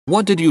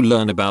What did you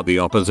learn about the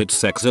opposite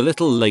sex a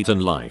little late in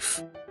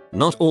life?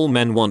 Not all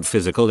men want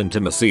physical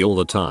intimacy all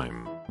the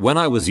time. When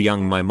I was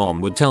young, my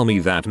mom would tell me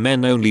that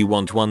men only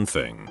want one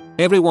thing.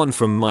 Everyone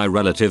from my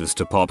relatives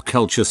to pop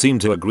culture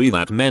seemed to agree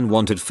that men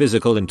wanted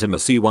physical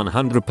intimacy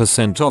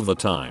 100% of the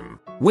time,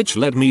 which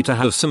led me to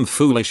have some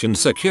foolish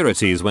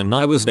insecurities when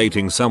I was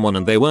dating someone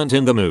and they weren't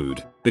in the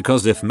mood.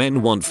 Because if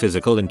men want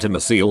physical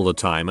intimacy all the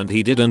time and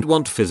he didn't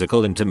want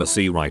physical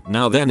intimacy right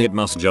now, then it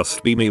must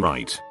just be me,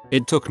 right?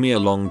 It took me a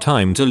long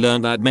time to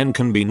learn that men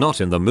can be not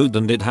in the mood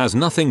and it has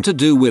nothing to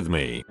do with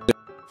me.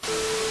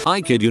 I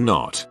kid you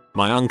not.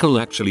 My uncle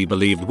actually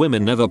believed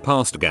women never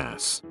passed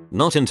gas.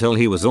 Not until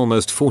he was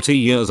almost 40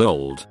 years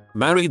old,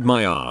 married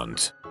my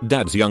aunt,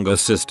 dad's younger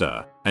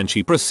sister, and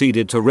she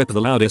proceeded to rip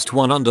the loudest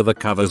one under the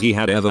covers he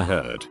had ever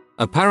heard.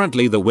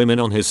 Apparently the women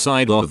on his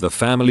side of the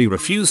family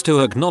refused to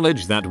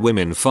acknowledge that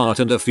women fart,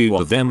 and a few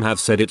of them have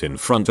said it in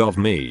front of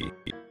me.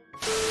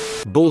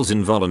 Balls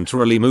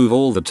involuntarily move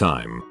all the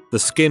time. The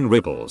skin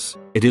ripples.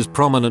 It is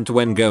prominent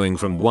when going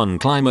from one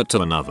climate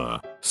to another,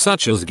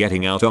 such as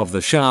getting out of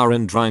the shower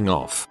and drying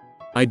off.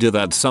 I do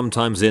that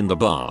sometimes in the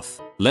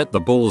bath. Let the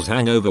balls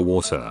hang over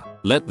water.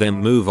 Let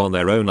them move on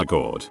their own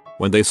accord.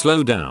 When they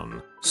slow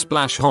down,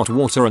 splash hot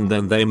water and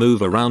then they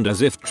move around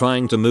as if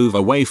trying to move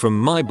away from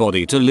my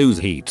body to lose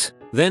heat.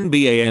 Then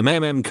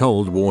BAMMM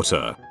cold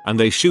water, and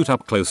they shoot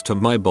up close to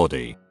my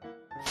body.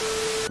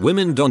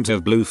 Women don't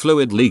have blue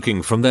fluid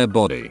leaking from their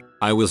body.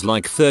 I was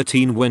like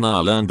 13 when I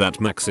learned that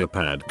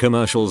MaxiPad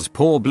commercials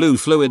pour blue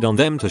fluid on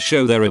them to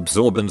show their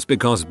absorbance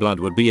because blood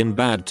would be in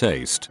bad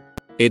taste.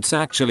 It's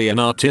actually an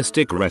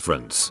artistic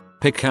reference.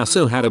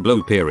 Picasso had a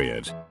blue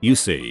period, you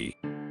see.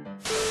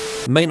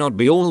 May not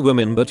be all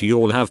women, but you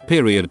all have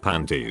period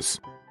panties.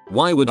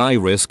 Why would I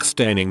risk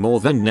staining more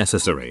than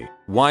necessary?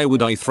 Why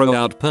would I throw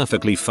out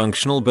perfectly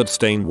functional but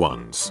stained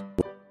ones?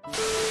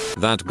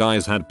 That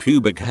guys had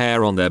pubic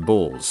hair on their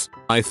balls.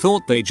 I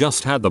thought they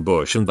just had the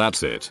bush and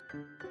that's it.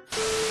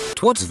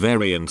 Twats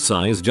vary in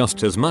size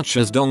just as much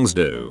as dongs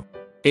do.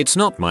 It's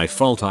not my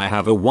fault I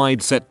have a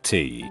wide set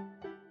T.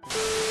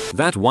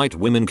 That white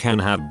women can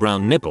have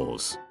brown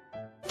nipples.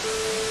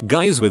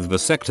 Guys with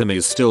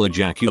vasectomies still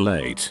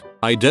ejaculate.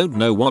 I don't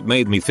know what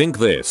made me think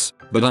this,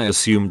 but I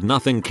assumed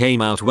nothing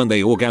came out when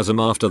they orgasm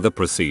after the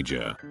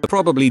procedure.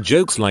 Probably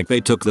jokes like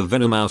they took the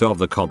venom out of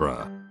the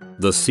cobra.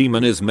 The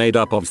semen is made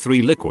up of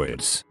 3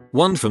 liquids.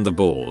 One from the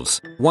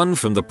balls, one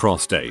from the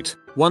prostate,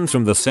 one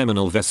from the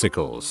seminal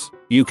vesicles.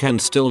 You can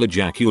still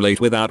ejaculate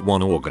without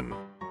one organ.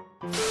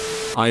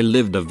 I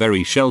lived a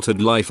very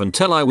sheltered life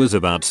until I was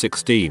about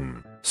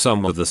 16.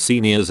 Some of the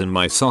seniors in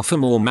my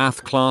sophomore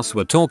math class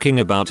were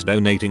talking about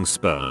donating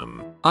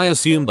sperm. I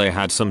assumed they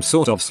had some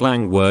sort of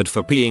slang word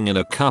for peeing in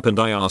a cup, and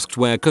I asked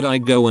where could I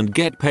go and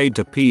get paid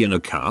to pee in a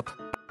cup.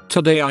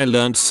 Today I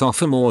learned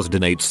sophomores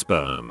donate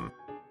sperm.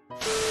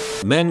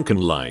 Men can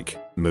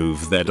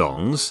move their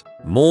dongs,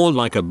 more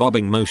like a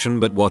bobbing motion,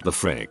 but what the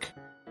frick.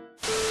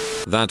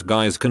 That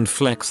guys can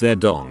flex their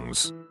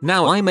dongs.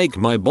 Now I make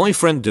my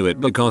boyfriend do it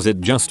because it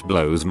just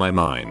blows my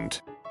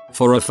mind.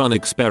 For a fun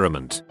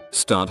experiment,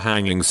 start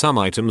hanging some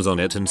items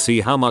on it and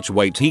see how much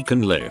weight he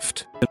can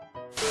lift.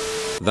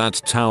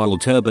 That towel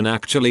turban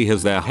actually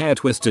has their hair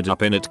twisted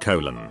up in it :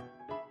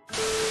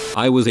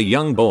 I was a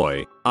young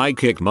boy, I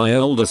kicked my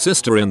older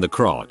sister in the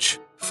crotch,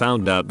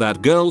 found out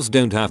that girls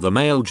don't have the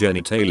male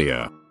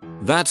genitalia.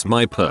 That's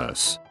my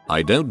purse,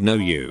 I don't know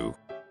you.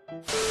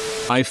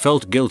 I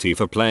felt guilty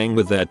for playing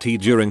with their tea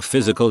during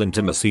physical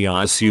intimacy.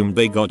 I assumed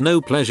they got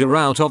no pleasure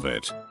out of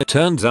it. It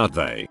turns out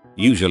they,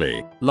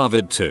 usually, love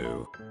it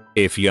too.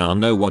 If ya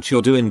know what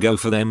you're doing, go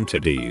for them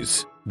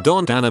titties.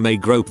 Don't anime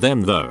grope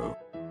them though.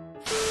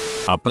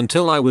 Up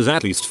until I was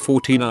at least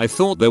 14 I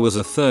thought there was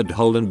a third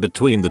hole in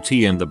between the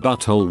T and the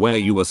butthole where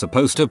you were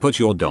supposed to put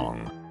your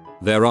dong.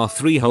 There are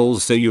 3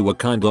 holes, so you were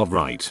kind of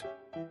right.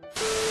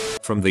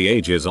 From the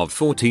ages of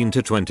 14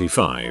 to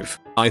 25,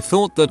 I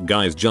thought that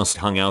guys just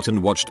hung out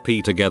and watched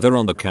pee together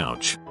on the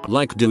couch,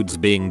 like dudes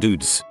being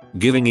dudes,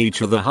 giving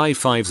each other high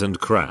fives and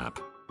crap.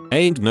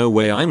 Ain't no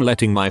way I'm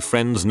letting my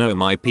friends know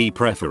my pee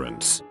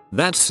preference.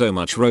 That's so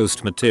much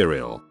roast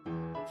material.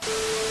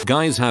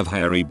 Guys have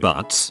hairy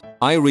butts.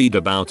 I read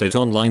about it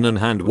online and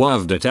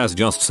hand-waved it as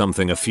just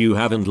something a few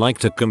haven't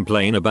liked to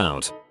complain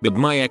about, but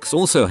my ex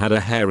also had a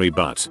hairy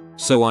butt,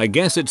 so I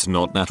guess it's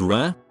not that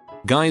rare?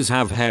 Guys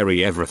have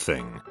hairy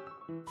everything.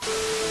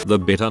 The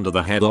bit under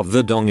the head of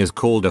the dong is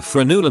called a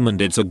frenulum,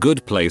 and it's a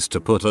good place to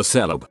put a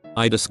celeb.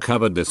 I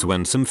discovered this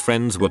when some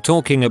friends were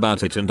talking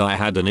about it and I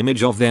had an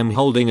image of them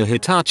holding a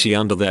Hitachi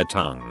under their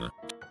tongue.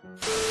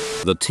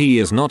 The T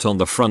is not on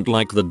the front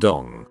like the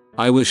dong.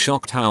 I was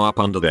shocked how up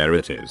under there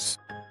it is.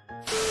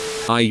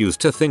 I used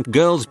to think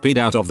girls peed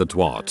out of the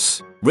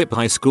twats. Rip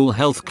high school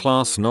health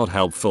class, not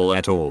helpful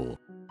at all.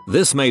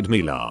 This made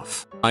me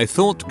laugh. I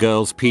thought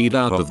girls peed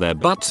out of their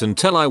butts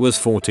until I was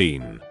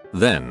 14.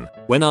 Then,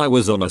 when I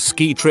was on a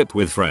ski trip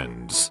with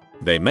friends,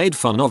 They made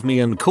fun of me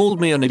and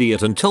called me an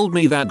idiot and told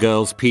me that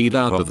girls peed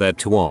out of their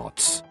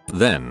twats.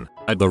 Then,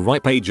 at the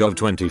ripe age of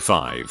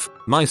 25,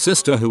 my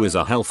sister, who is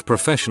a health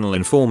professional,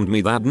 informed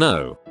me that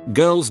no,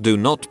 girls do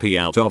not pee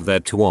out of their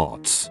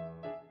twats.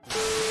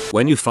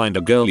 When you find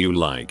a girl you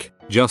like,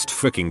 just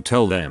freaking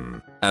tell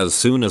them. As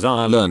soon as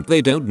I learned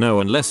they don't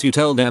know unless you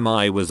tell them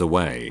I was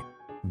away.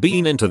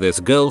 Been into this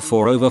girl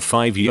for over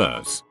 5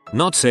 years.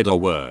 Not said a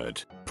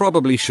word.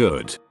 Probably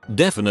should.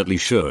 Definitely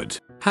should.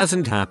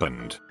 Hasn't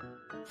happened.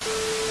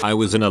 I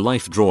was in a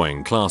life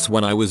drawing class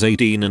when I was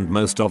 18 and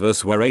most of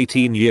us were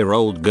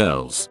 18-year-old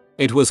girls.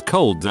 It was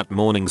cold that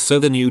morning, so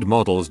the nude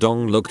model's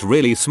dong looked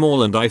really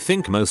small, and I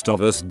think most of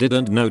us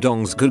didn't know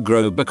dongs could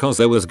grow because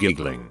there was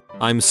giggling.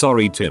 I'm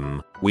sorry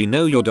Tim, we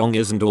know your dong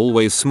isn't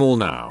always small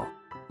now.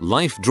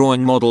 Life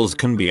drawing models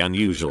can be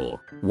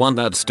unusual. One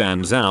that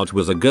stands out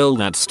was a girl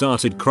that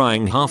started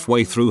crying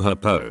halfway through her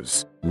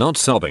pose. Not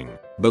sobbing,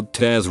 but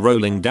tears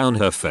rolling down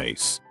her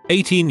face.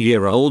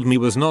 18-year-old me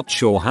was not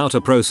sure how to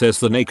process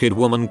the naked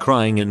woman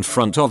crying in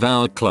front of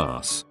our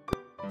class.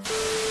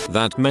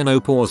 That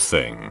menopause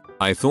thing,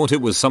 I thought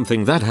it was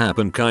something that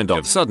happened kind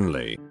of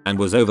suddenly and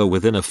was over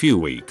within a few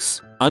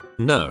weeks.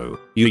 No,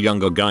 you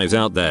younger guys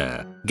out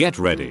there, get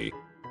ready.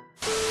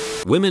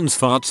 Women's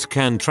farts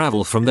can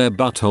travel from their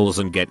buttholes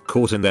and get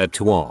caught in their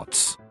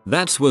twats.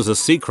 That was a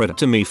secret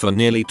to me for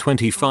nearly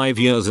 25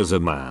 years as a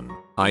man.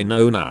 I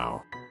know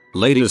now.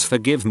 Ladies,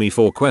 forgive me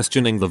for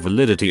questioning the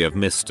validity of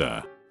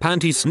Mr.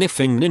 Panty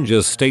Sniffing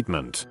Ninja's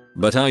statement,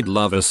 but I'd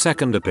love a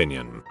second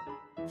opinion.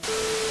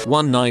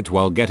 One night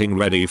while getting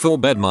ready for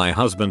bed, my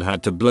husband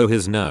had to blow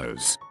his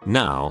nose.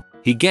 Now,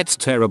 he gets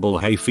terrible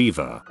hay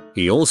fever.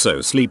 He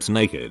also sleeps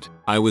naked.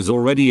 I was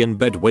already in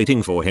bed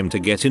waiting for him to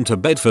get into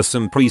bed for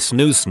some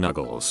pre-snooze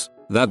snuggles.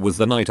 That was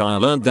the night I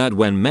learned that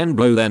when men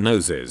blow their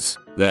noses,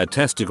 their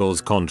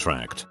testicles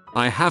contract.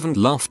 I haven't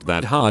laughed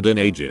that hard in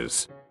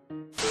ages.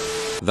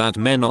 That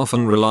men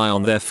often rely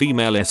on their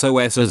female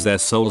SOS as their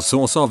sole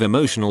source of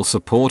emotional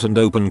support and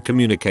open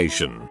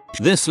communication.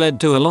 This led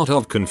to a lot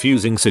of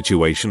confusing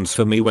situations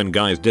for me when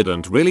guys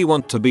didn't really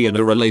want to be in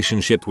a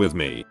relationship with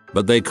me,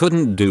 but they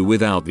couldn't do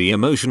without the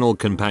emotional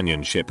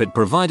companionship it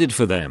provided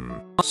for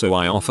them. So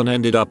I often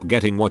ended up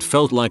getting what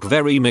felt like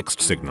very mixed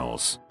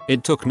signals.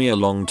 It took me a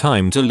long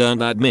time to learn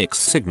that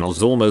mixed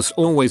signals almost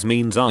always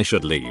means I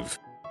should leave.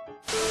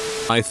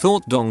 I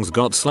thought dongs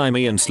got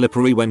slimy and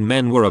slippery when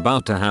men were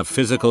about to have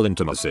physical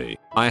intimacy.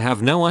 I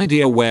have no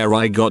idea where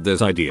I got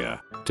this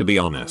idea, to be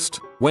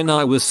honest. When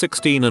I was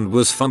 16 and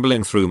was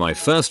fumbling through my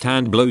first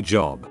hand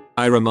blowjob,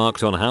 I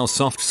remarked on how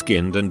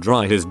soft-skinned and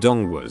dry his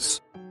dong was.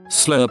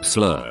 Slurp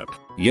slurp.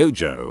 Yo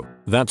Joe,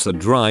 that's a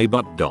dry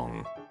butt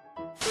dong.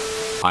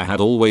 I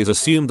had always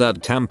assumed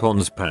that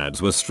tampons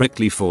pads were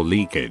strictly for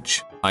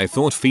leakage. I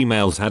thought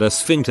females had a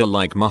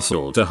sphincter-like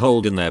muscle to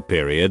hold in their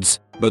periods,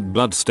 but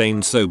blood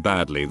stained so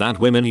badly that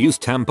women use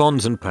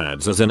tampons and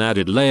pads as an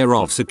added layer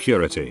of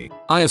security.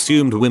 I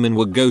assumed women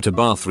would go to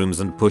bathrooms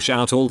and push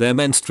out all their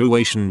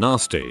menstruation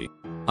nasty.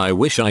 I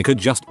wish I could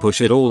just push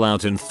it all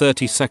out in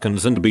 30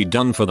 seconds and be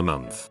done for the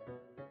month.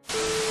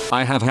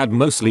 I have had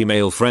mostly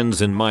male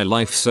friends in my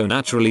life, so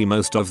naturally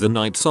most of the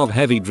nights of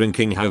heavy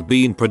drinking have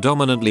been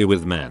predominantly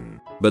with men.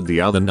 But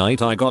the other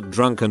night I got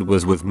drunk and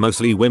was with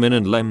mostly women,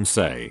 and let me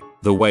say,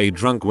 the way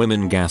drunk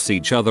women gas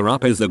each other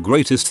up is the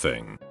greatest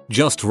thing.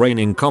 Just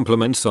raining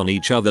compliments on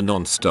each other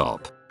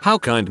non-stop. How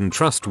kind and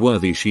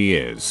trustworthy she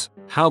is.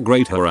 How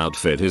great her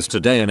outfit is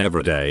today and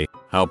every day.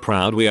 How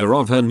proud we are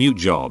of her new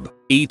job,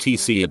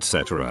 etc,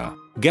 etc.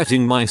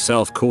 Getting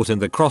myself caught in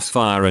the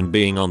crossfire and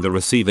being on the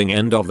receiving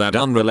end of that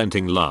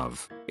unrelenting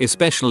love,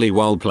 especially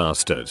while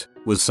plastered,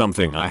 was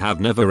something I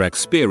have never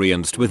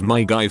experienced with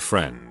my guy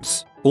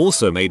friends.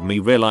 Also made me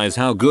realize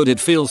how good it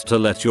feels to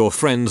let your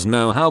friends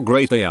know how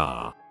great they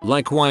are.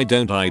 Like, why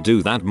don't I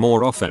do that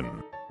more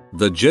often?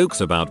 The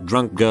jokes about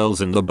drunk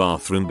girls in the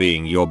bathroom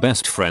being your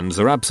best friends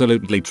are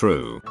absolutely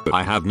true.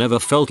 I have never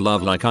felt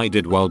love like I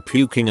did while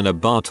puking in a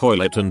bar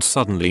toilet and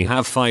suddenly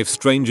have 5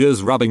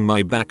 strangers rubbing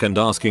my back and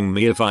asking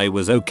me if I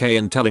was okay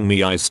and telling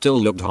me I still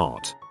looked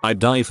hot. I'd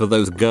die for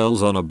those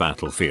girls on a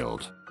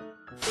battlefield.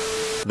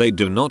 They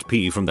do not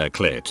pee from their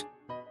clit.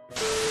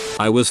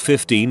 I was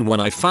 15 when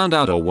I found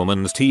out a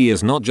woman's T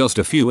is not just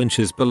a few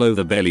inches below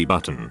the belly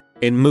button.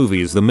 In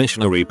movies, the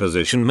missionary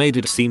position made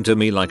it seem to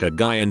me like a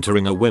guy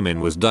entering a woman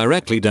was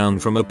directly down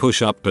from a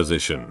push-up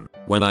position.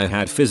 When I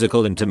had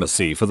physical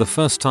intimacy for the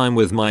first time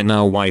with my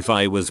now wife,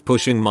 I was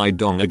pushing my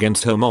dong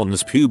against her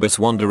mons pubis,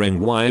 wondering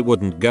why it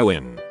wouldn't go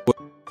in.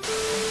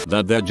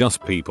 That they're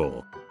just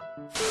people.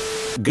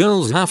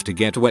 Girls have to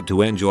get wet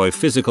to enjoy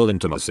physical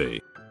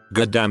intimacy.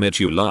 God damn it,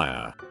 you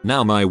liar.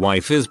 Now my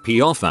wife is pee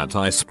off that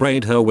I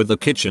sprayed her with the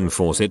kitchen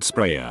faucet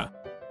sprayer.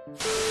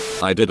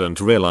 I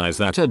didn't realize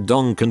that a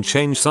dong can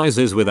change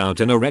sizes without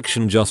an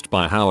erection just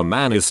by how a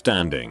man is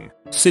standing,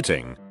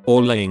 sitting,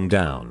 or laying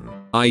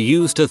down. I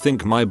used to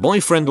think my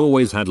boyfriend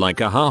always had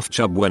like a half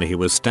chub when he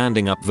was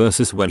standing up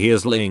versus when he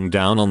is laying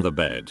down on the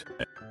bed.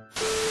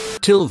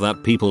 Till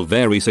that people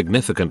vary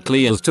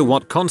significantly as to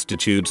what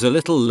constitutes a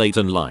little late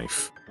in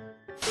life.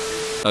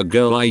 A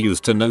girl I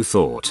used to know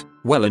thought,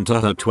 well into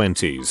her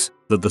 20s,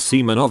 that the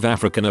semen of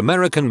African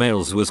American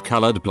males was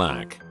colored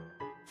black.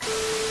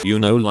 You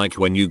know, like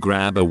when you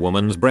grab a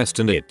woman's breast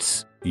and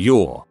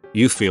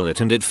you feel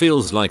it and it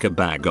feels like a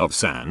bag of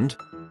sand?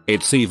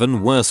 It's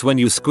even worse when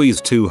you squeeze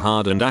too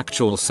hard and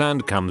actual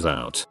sand comes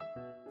out.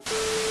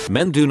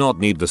 Men do not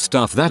need the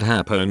stuff that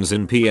happens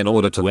in pee in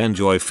order to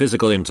enjoy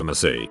physical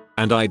intimacy,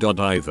 and I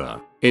don't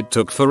either. It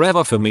took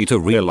forever for me to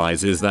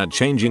realize is that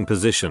changing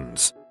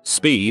positions,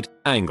 speed,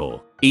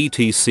 angle,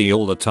 etc.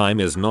 all the time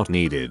is not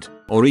needed,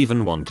 or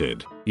even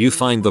wanted. You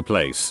find the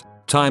place,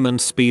 time and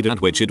speed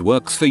at which it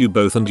works for you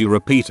both and you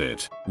repeat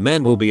it.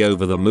 Men will be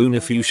over the moon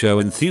if you show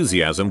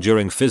enthusiasm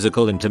during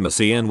physical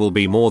intimacy and will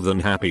be more than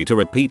happy to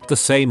repeat the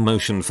same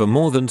motion for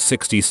more than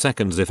 60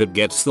 seconds if it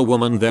gets the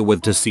woman they're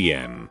with to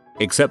CM.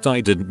 Except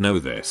I didn't know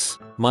this.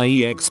 My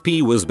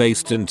EXP was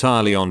based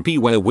entirely on P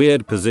where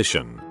weird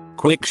position,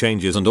 quick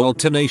changes and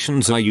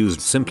alternations I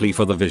used simply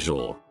for the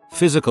visual.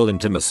 Physical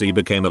intimacy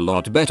became a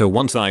lot better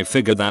once I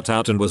figured that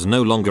out and was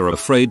no longer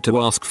afraid to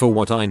ask for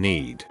what I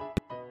need.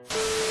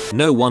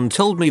 No one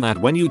told me that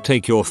when you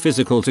take your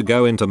physical to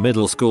go into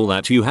middle school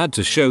that you had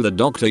to show the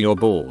doctor your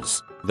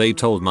balls. They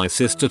told my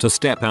sister to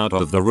step out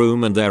of the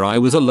room and there I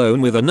was alone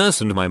with a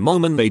nurse and my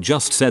mom and they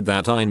just said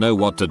that I know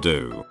what to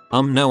do.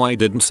 No I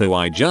didn't, so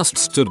I just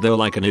stood there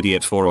like an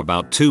idiot for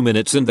about 2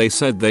 minutes and they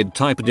said they'd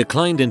type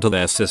declined into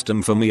their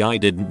system for me. I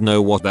didn't know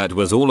what that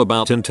was all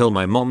about until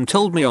my mom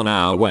told me on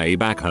our way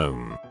back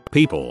home.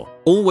 People,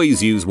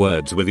 always use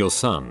words with your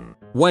son.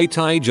 Wait,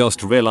 I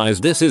just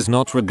realized this is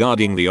not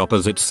regarding the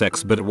opposite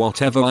sex, but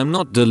whatever, I'm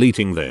not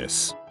deleting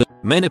this.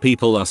 Many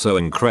people are so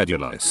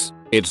incredulous.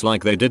 It's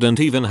like they didn't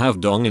even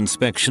have dong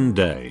inspection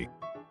day.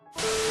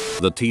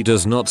 The tea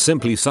does not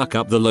simply suck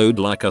up the load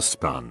like a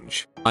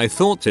sponge. I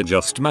thought it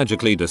just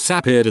magically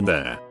disappeared in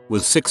there.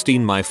 Was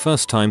 16 my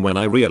first time when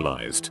I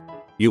realized.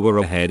 You were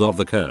ahead of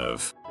the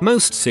curve.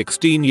 Most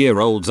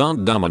 16-year-olds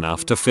aren't dumb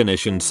enough to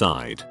finish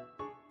inside.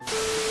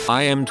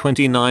 I am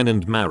 29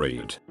 and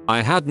married.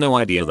 I had no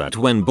idea that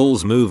when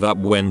balls move up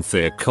when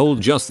they're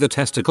cold, just the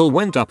testicle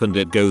went up and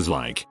it goes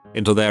like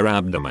into their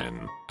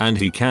abdomen, and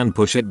he can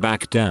push it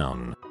back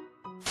down.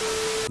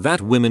 That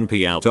women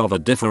pee out of a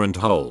different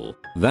hole.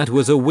 That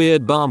was a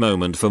weird bar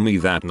moment for me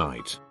that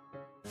night.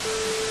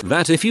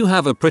 That if you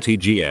have a pretty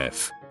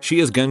GF, she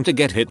is going to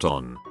get hit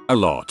on a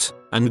lot.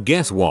 And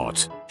guess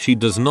what? She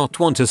does not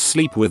want to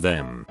sleep with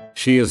them.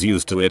 She is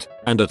used to it,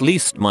 and at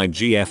least my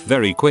GF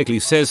very quickly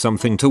says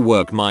something to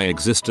work my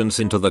existence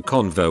into the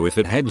convo if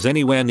it heads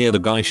anywhere near the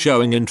guy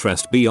showing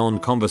interest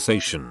beyond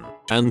conversation.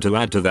 And to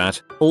add to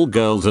that, all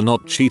girls are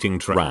not cheating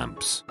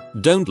tramps.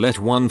 Don't let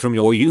one from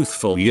your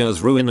youthful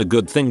years ruin a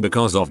good thing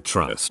because of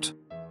trust.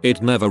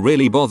 It never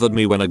really bothered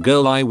me when a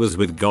girl I was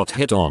with got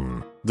hit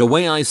on. The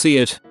way I see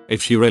it,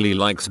 if she really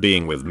likes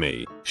being with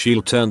me,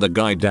 she'll turn the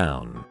guy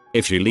down.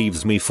 If she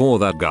leaves me for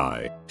that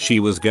guy, she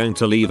was going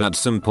to leave at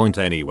some point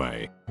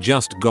anyway.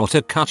 Just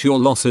gotta cut your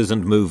losses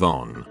and move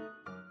on.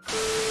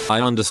 I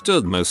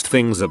understood most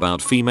things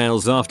about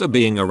females after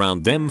being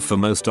around them for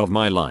most of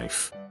my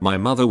life. My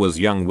mother was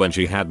young when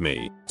she had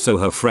me, so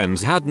her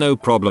friends had no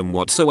problem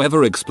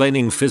whatsoever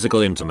explaining physical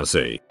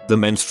intimacy, the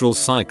menstrual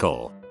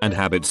cycle, and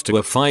habits to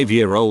a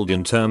 5-year-old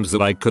in terms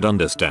that I could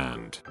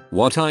understand.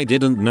 What I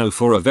didn't know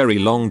for a very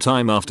long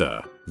time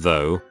after,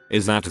 though,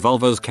 is that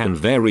vulvas can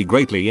vary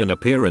greatly in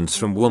appearance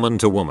from woman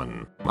to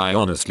woman. I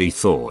honestly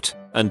thought,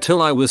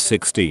 until I was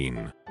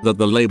 16, that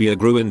the labia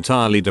grew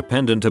entirely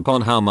dependent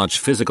upon how much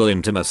physical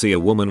intimacy a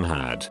woman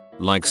had,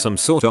 like some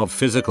sort of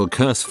physical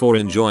curse for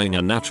enjoying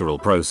a natural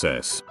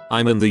process.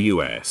 I'm in the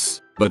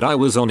US, but I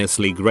was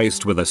honestly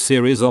graced with a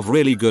series of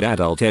really good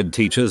adult ed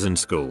teachers in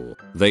school.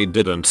 They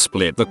didn't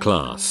split the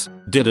class,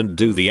 didn't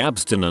do the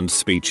abstinence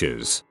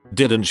speeches,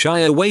 didn't shy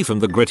away from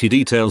the gritty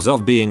details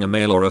of being a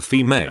male or a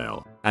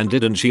female, and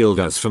didn't shield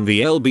us from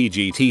the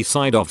LBGT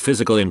side of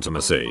physical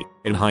intimacy.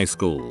 In high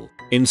school,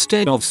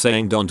 instead of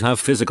saying don't have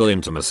physical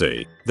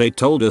intimacy, they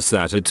told us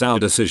that it's our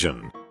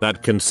decision,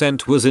 that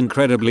consent was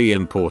incredibly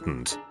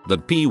important,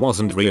 that P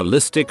wasn't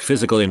realistic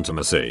physical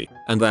intimacy,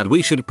 and that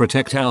we should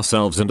protect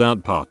ourselves and our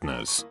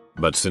partners.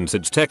 But since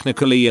it's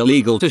technically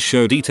illegal to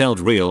show detailed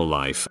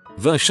real-life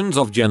versions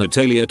of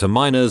genitalia to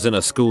minors in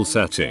a school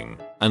setting,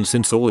 and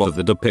since all of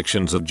the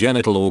depictions of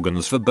genital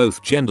organs for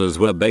both genders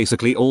were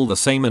basically all the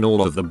same in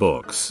all of the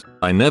books,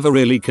 I never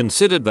really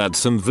considered that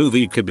some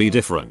vulvae could be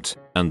different,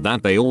 and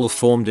that they all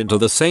formed into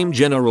the same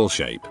general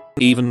shape.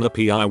 Even the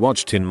P I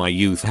watched in my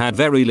youth had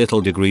very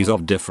little degrees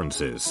of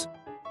differences.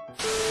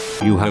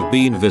 You have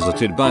been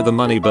visited by the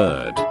money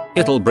bird.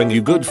 It'll bring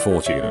you good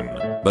fortune,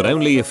 but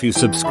only if you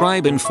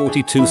subscribe in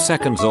 42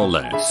 seconds or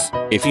less.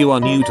 If you are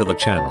new to the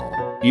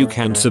channel, you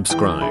can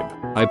subscribe.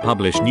 I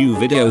publish new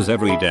videos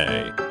every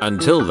day.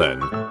 Until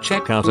then,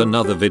 check out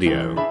another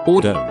video,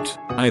 or don't.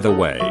 Either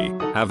way,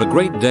 have a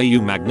great day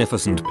you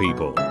magnificent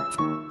people.